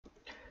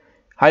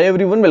Hi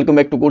everyone, welcome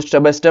back to Code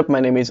Step by Step. My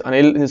name is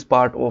Anil. In this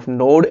part of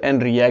Node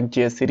and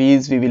React.js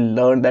series, we will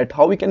learn that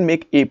how we can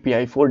make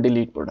API for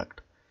delete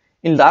product.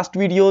 In last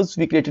videos,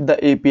 we created the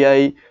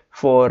API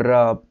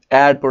for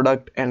add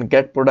product and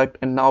get product,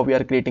 and now we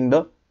are creating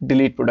the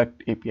delete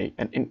product API.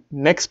 And in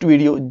next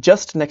video,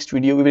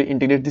 we will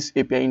integrate this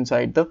API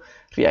inside the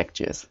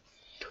React.js.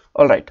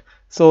 Alright,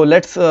 so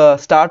let's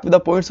start with the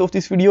points of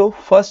this video.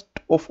 First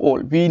of all,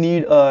 we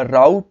need a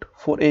route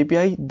for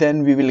API,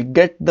 then we will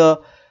get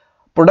the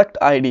product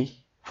ID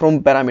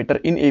from parameter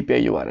in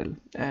API URL,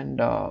 and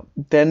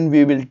then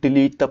we will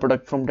delete the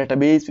product from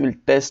database. We will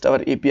test our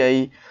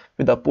API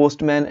with a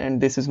postman, and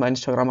this is my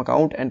Instagram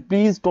account, and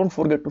please don't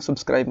forget to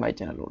subscribe my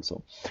channel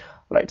also.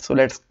 Right, so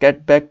let's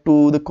get back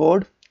to the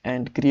code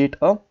and create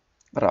a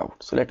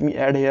route. So let me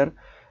add here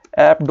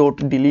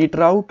app.delete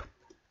route,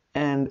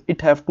 and it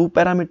have two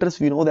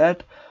parameters, we know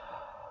that.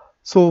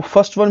 So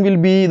first one will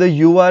be the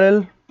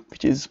URL,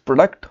 which is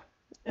product,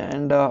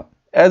 and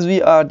as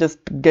we are just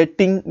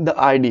getting the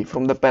ID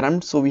from the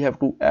param, so we have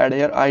to add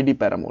here ID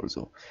param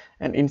also.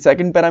 And in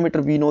second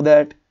parameter, we know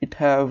that it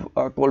have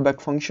a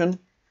callback function.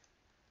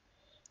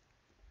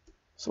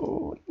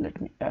 So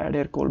let me add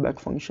here callback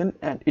function,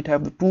 and it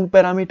have the two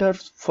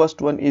parameters. First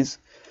one is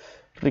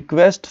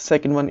request,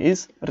 second one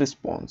is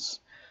response.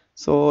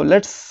 So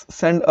let's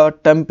send a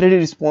temporary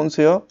response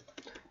here,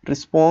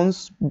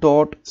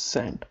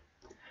 response.send.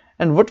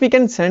 And what we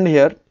can send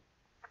here,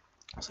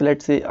 so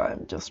let's say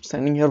I'm just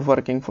sending here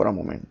working for a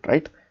moment,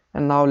 right?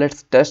 And now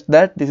let's test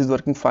that this is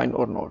working fine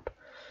or not.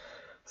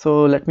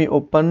 So let me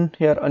open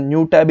here a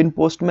new tab in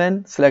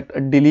Postman, select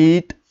a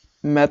delete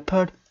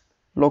method,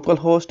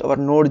 localhost, our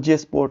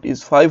node.js port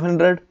is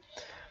 500,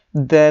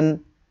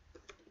 then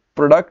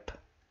product,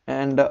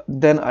 and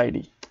then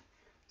ID.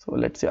 So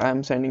let's say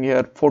I'm sending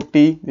here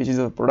 40, which is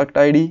a product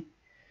ID,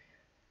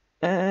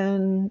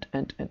 and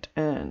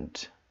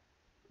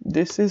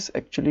this is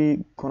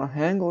actually gonna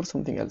hang or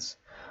something else.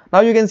 Now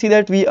you can see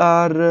that we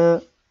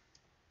are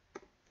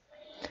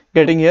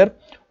getting here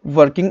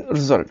working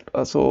result.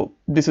 So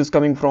this is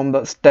coming from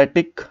the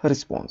static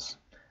response.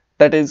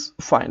 That is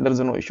fine, there is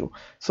no issue.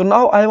 So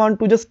now I want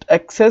to just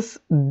access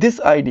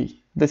this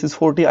ID. This is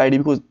 40 ID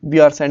because we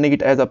are sending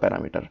it as a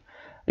parameter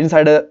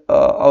inside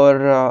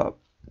our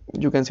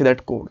you can see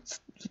that code.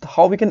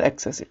 How we can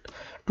access it?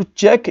 To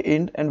check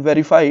in and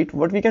verify it,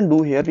 what we can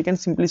do here, we can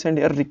simply send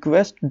here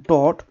request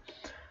dot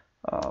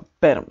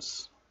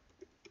params.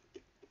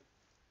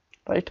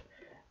 Right,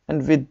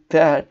 and with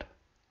that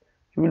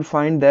you will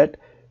find that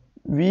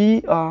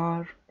we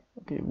are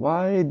okay.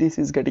 Why this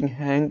is getting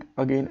hang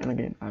again and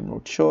again, I'm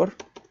not sure.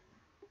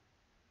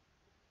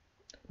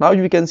 Now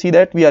you can see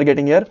that we are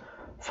getting here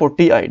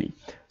 40 ID.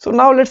 So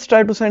now let's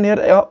try to send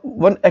here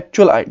one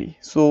actual ID.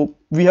 So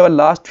we have a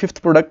last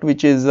fifth product,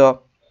 which is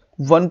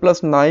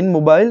 1+9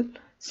 mobile.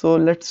 So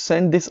let's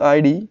send this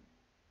ID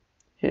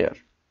here,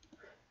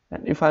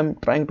 and if I'm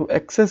trying to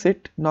access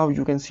it, now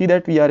you can see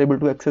that we are able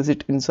to access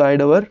it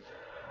inside our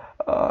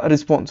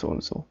response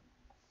also.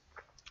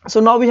 So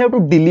now we have to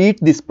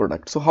delete this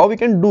product. So how we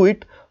can do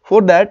it?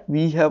 For that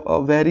we have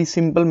a very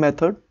simple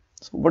method.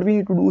 So what we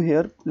need to do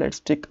here,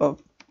 let's take a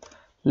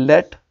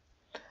let,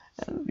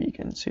 and we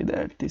can say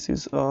that this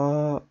is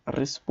a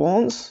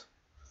response,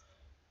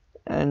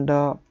 and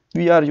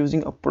we are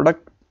using a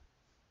product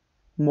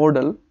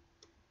model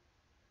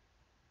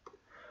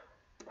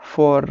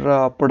for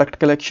product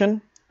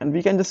collection, and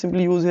we can just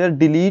simply use here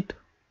delete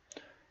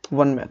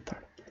one method,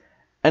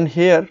 and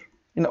here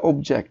in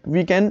object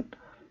we can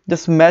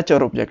just match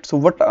our object. So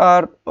what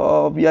are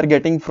we are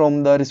getting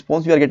from the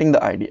response, we are getting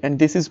the ID, and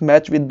this is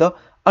matched with the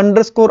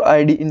underscore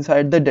ID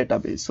inside the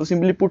database. So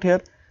simply put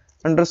here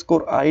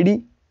underscore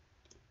ID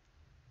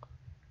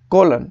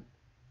colon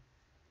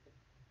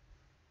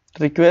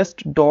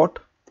request dot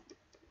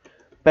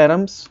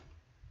params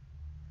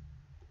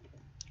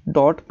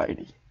dot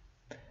ID,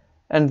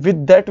 and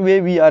with that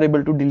way we are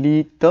able to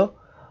delete the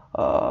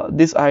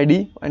this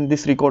ID and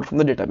this record from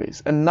the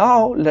database. And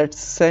now let's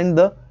send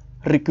the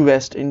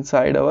request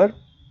inside our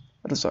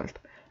result.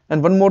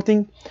 And one more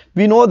thing,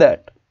 we know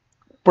that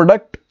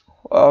product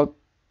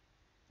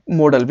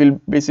model will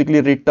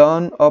basically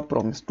return a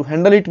promise. To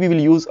handle it, we will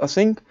use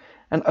async,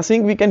 and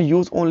async we can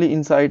use only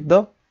inside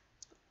the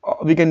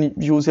we can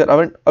use here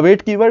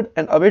await keyword,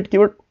 and await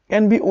keyword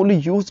can be only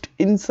used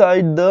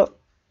inside the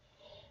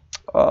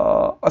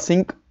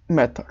async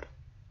method.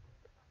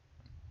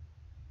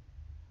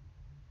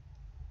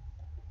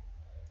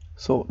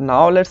 So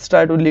now let's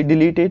try to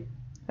delete it,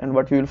 and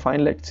what we will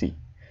find, let's see.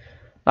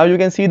 Now you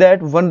can see that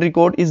one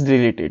record is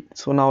deleted.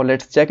 So now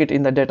let's check it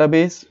in the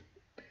database,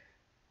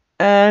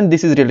 and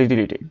this is really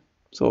deleted.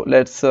 So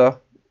let's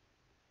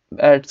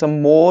add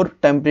some more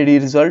temporary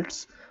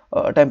results,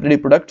 temporary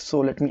products. So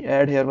let me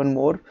add here one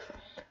more,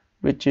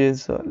 which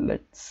is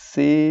let's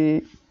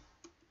say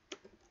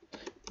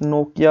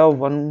Nokia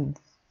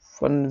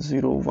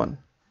 1101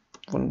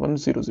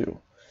 1100,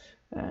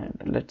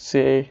 and let's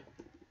say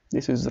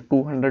this is the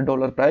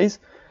 $200 price,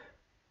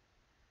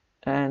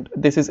 and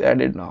this is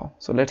added now.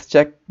 So let's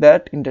check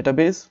that in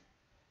database.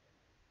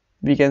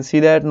 We can see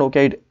that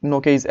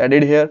Nokia is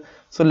added here.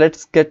 So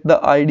let's get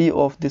the ID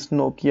of this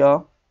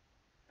Nokia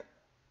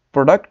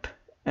product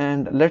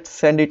and let's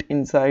send it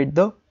inside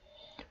the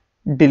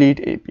delete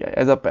API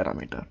as a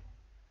parameter.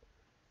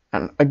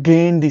 And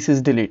again, this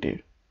is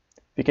deleted.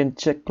 We can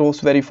check cross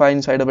verify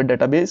inside our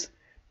database.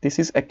 This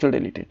is actually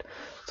deleted.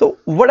 So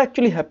what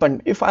actually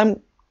happened if I'm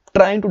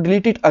trying to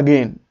delete it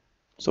again?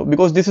 So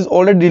because this is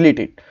already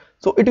deleted,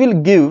 so it will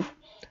give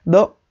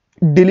the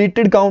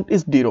deleted count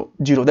is 0.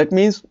 That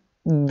means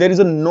there is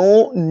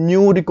no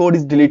new record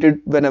is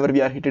deleted whenever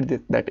we are hitting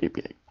that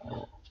API.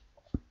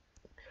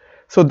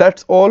 So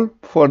that's all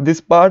for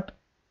this part.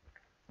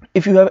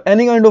 If you have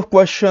any kind of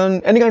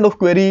question, any kind of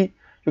query,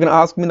 you can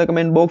ask me in the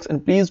comment box,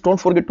 and please don't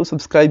forget to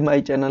subscribe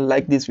my channel,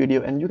 like this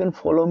video, and you can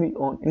follow me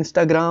on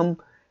Instagram.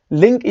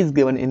 Link is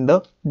given in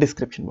the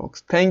description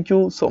box. Thank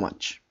you so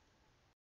much.